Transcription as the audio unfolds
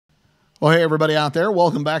Well, hey, everybody out there.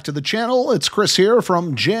 Welcome back to the channel. It's Chris here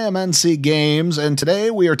from JMNC Games, and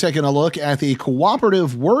today we are taking a look at the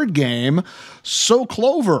cooperative word game,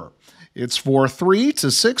 SOCLOVER. It's for 3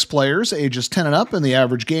 to 6 players, ages 10 and up, and the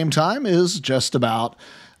average game time is just about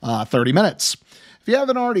 30 minutes. If you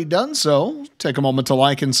haven't already done so, take a moment to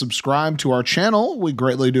like and subscribe to our channel. We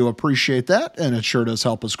greatly do appreciate that, and it sure does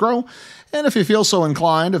help us grow. And if you feel so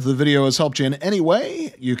inclined, if the video has helped you in any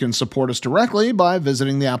way, you can support us directly by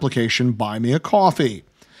visiting the application Buy Me a Coffee.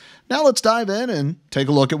 Now let's dive in and take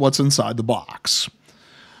a look at what's inside the box.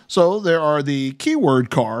 So there are the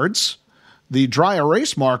keyword cards, the dry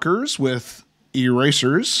erase markers with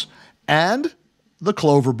erasers, and the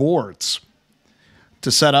CLOVER boards. To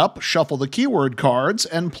set up, shuffle the keyword cards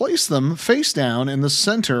and place them face down in the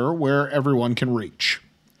center where everyone can reach.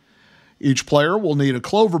 Each player will need a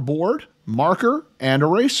CLOVER board, marker, and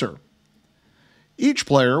eraser. Each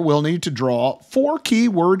player will need to draw 4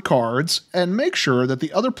 keyword cards and make sure that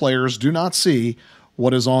the other players do not see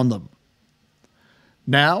what is on them.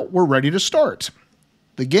 Now we're ready to start.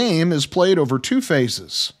 The game is played over 2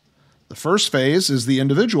 phases. The first phase is the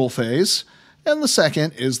individual phase, and the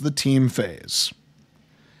second is the team phase.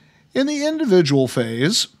 In the individual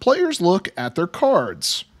phase, players look at their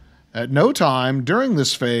cards. At no time during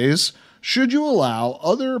this phase should you allow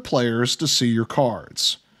other players to see your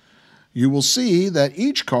cards. You will see that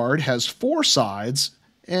each card has 4 sides,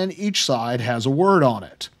 and each side has a word on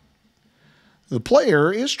it. The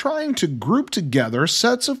player is trying to group together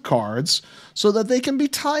sets of cards so that they can be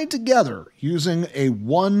tied together using a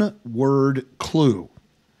one-word clue.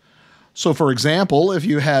 So for example, if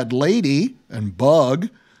you had lady and bug,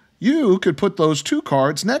 you could put those 2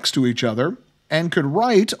 cards next to each other and could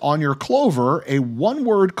write on your CLOVER a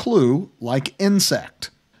one-word clue like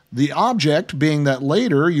insect. The object being that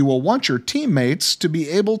later you will want your teammates to be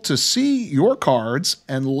able to see your cards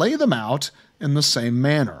and lay them out in the same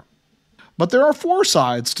manner. But there are 4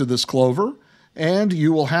 sides to this CLOVER, and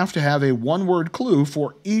you will have to have a one-word clue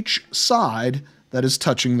for each side that is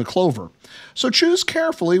touching the CLOVER. So choose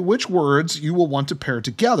carefully which words you will want to pair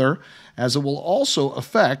together, as it will also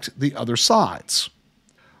affect the other sides.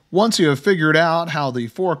 Once you have figured out how the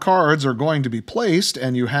 4 cards are going to be placed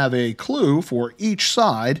and you have a clue for each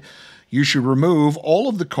side, you should remove all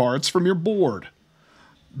of the cards from your board.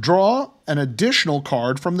 Draw an additional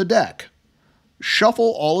card from the deck.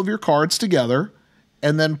 Shuffle all of your cards together,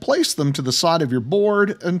 and then place them to the side of your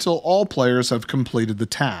board until all players have completed the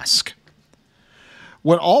task.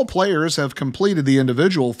 When all players have completed the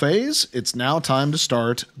individual phase, it's now time to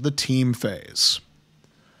start the team phase.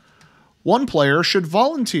 One player should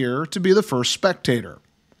volunteer to be the first spectator.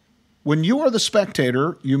 When you are the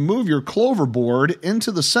spectator, you move your CLOVER board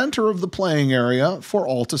into the center of the playing area for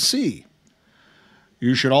all to see.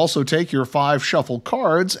 You should also take your 5 shuffled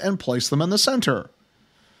cards and place them in the center.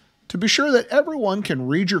 To be sure that everyone can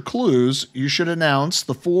read your clues, you should announce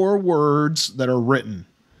the 4 words that are written.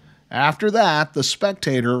 After that, the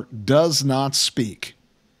spectator does not speak.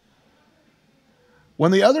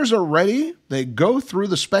 When the others are ready, they go through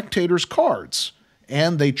the spectator's cards,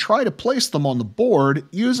 and they try to place them on the board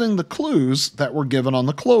using the clues that were given on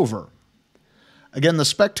the CLOVER. Again, the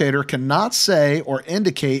spectator cannot say or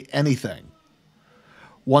indicate anything.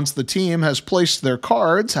 Once the team has placed their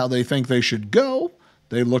cards how they think they should go,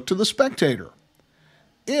 they look to the spectator.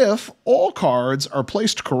 If all cards are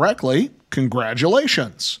placed correctly,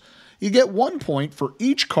 congratulations! You get 1 point for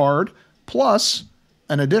each card, plus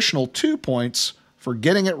an additional 2 points for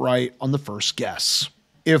getting it right on the first guess.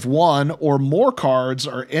 If 1 or more cards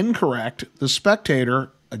are incorrect, the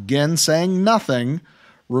spectator, again saying nothing,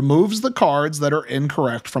 removes the cards that are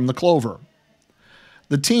incorrect from the CLOVER.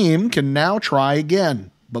 The team can now try again,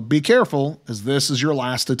 but be careful, as this is your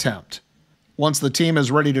last attempt. Once the team is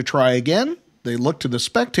ready to try again, they look to the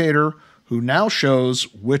spectator, who now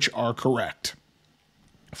shows which are correct.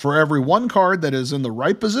 For every 1 card that is in the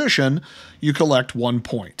right position, you collect 1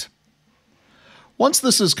 point. Once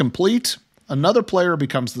this is complete, another player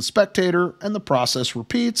becomes the spectator, and the process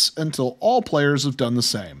repeats until all players have done the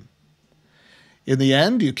same. In the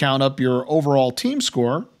end, you count up your overall team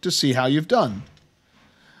score to see how you've done.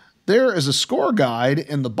 There is a score guide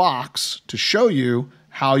in the box to show you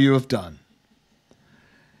how you have done.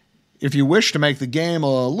 If you wish to make the game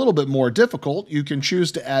a little bit more difficult, you can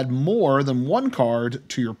choose to add more than 1 card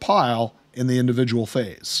to your pile in the individual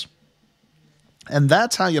phase. And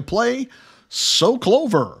that's how you play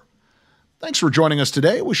SOCLOVER. Thanks for joining us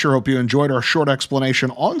today. We sure hope you enjoyed our short explanation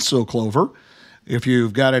on SOCLOVER. If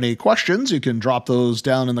you've got any questions, you can drop those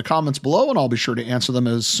down in the comments below, and I'll be sure to answer them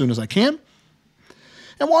as soon as I can.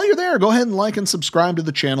 And while you're there, go ahead and like and subscribe to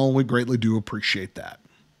the channel. We greatly do appreciate that.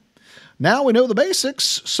 Now we know the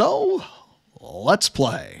basics, so let's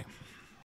play.